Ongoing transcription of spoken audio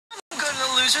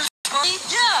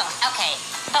Yeah. Okay,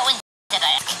 but when did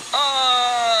I?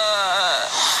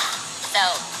 So,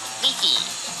 Leafy,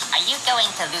 are you going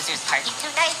to Loser's Party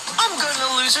tonight? I'm going to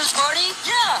Loser's Party?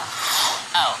 Yeah.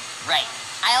 Oh, right.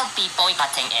 I'll be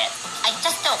boycotting it. I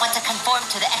just don't want to conform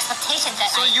to the expectations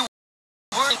that So you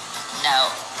were...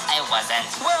 No, I wasn't.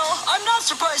 Well, I'm not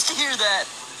surprised to hear that.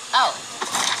 Oh.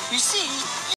 You see,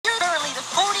 you're currently the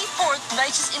 44th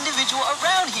nicest individual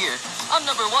around here. I'm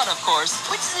number 1, of course,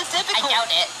 which is a typical... I doubt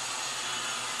it.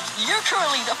 You're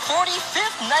currently the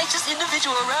 45th nicest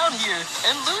individual around here,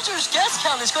 and Loser's guest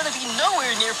count is going to be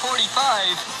nowhere near 45.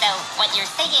 So, what you're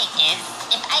saying is,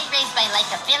 if I raise my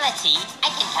likability, I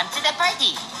can come to the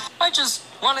party. I just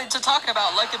wanted to talk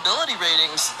about likability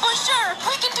ratings. Oh, sure,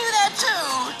 we can do that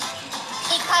too.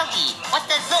 Hey, Cloudy, what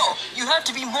does... No, you have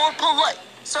to be more polite.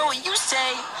 So you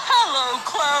say, hello,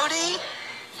 Cloudy.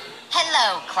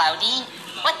 Hello, Cloudy.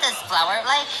 What does Flower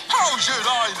like? How should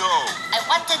I know? I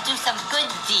want to do some good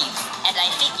deeds, and I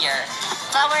figure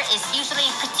Flower is usually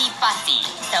pretty bossy.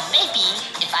 So maybe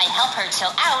if I help her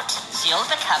chill out, she'll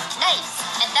become nice.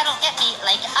 And that'll get me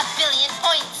like 1 billion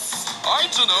points. I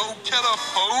dunno, get a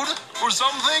pode or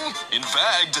something? In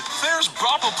fact, there's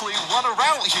probably one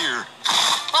around here.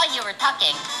 While you were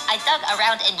talking, I dug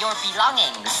around in your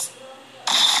belongings.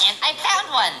 And I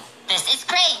found one. This is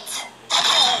great.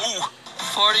 Oh!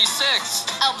 46.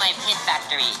 Oh, my pin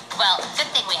factory. Well, good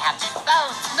thing we have this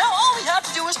boat. Now all we have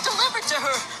to do is deliver to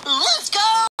her. Let's go!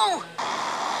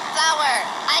 Flower,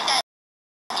 I got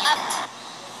up.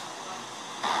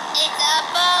 It's a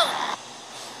boat.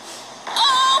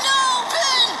 Oh no,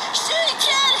 Pin! She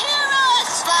can't hear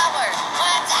us! Flower,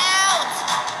 watch out!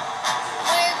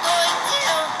 We're going to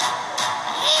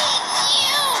hit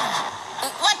you.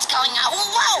 What's going on?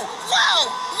 Whoa! Whoa!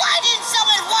 Why didn't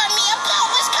someone warn me a boat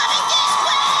was coming this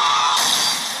way?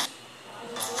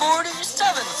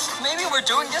 47th. Maybe we're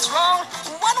doing this wrong.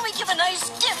 Why don't we give a nice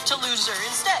gift to Loser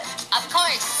instead? Of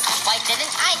course. Why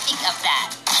didn't I think of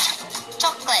that?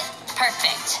 Chocolate.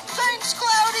 Perfect. Thanks,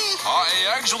 Cloudy.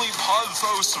 I actually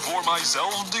pathos for my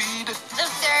Zeldeed.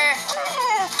 Loser.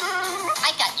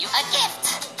 I got you a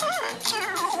gift.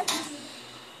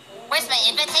 Where's my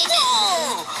invitation?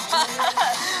 Oh!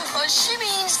 She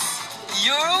means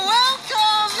you're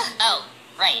welcome. Oh,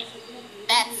 right.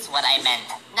 That's what I meant.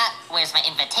 Not where's my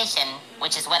invitation,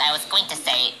 which is what I was going to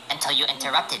say until you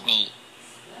interrupted me.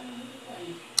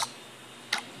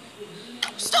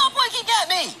 Stop looking at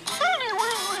me!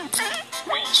 Anyway, Leafy,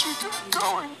 we should get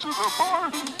going to the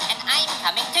party. And I'm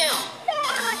coming too.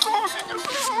 What are you talking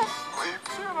about?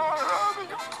 Leafy and I are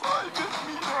having a private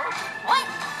meetup. What?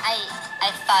 I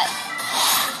thought...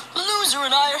 Loser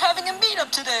and I are having a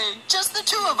meetup today. Just the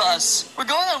 2 of us. We're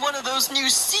going on one of those new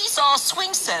seesaw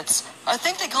swing sets. I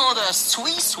think they call it a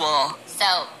sweeswaw.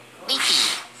 So,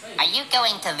 Leafy, are you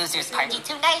going to Loser's Party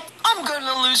tonight? I'm going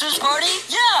to Loser's Party?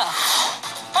 Yeah!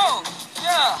 Oh,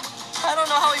 yeah. I don't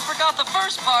know how he forgot the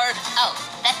first part. Oh,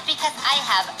 that's because I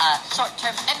have a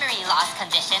short-term memory loss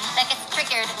condition that gets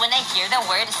triggered when I hear the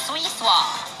word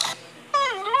sweeswaw.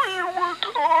 I know you worked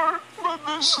hard, but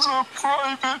this is a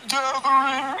private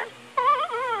gathering.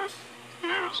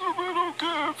 Here's a little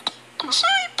gift to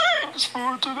say thanks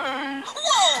for today.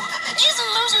 Whoa!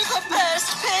 Isn't Loser the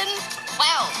best, Pin?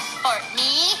 Wow, for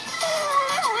me?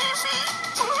 Alright, Leafy,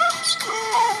 let's go.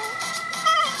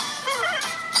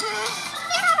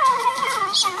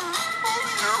 Loser,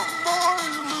 you're my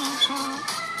loser.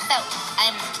 So,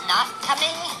 I'm not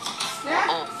coming?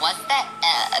 Oh, was that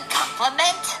a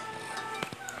compliment?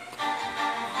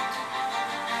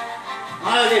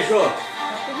 Olha, deixou.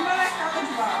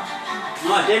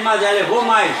 Não, tem mais, ela levou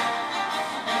mais.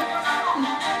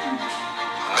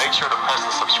 Make sure to press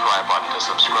the subscribe button to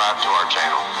subscribe to our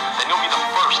channel. Then you'll be the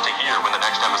first to hear when the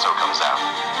next episode comes out.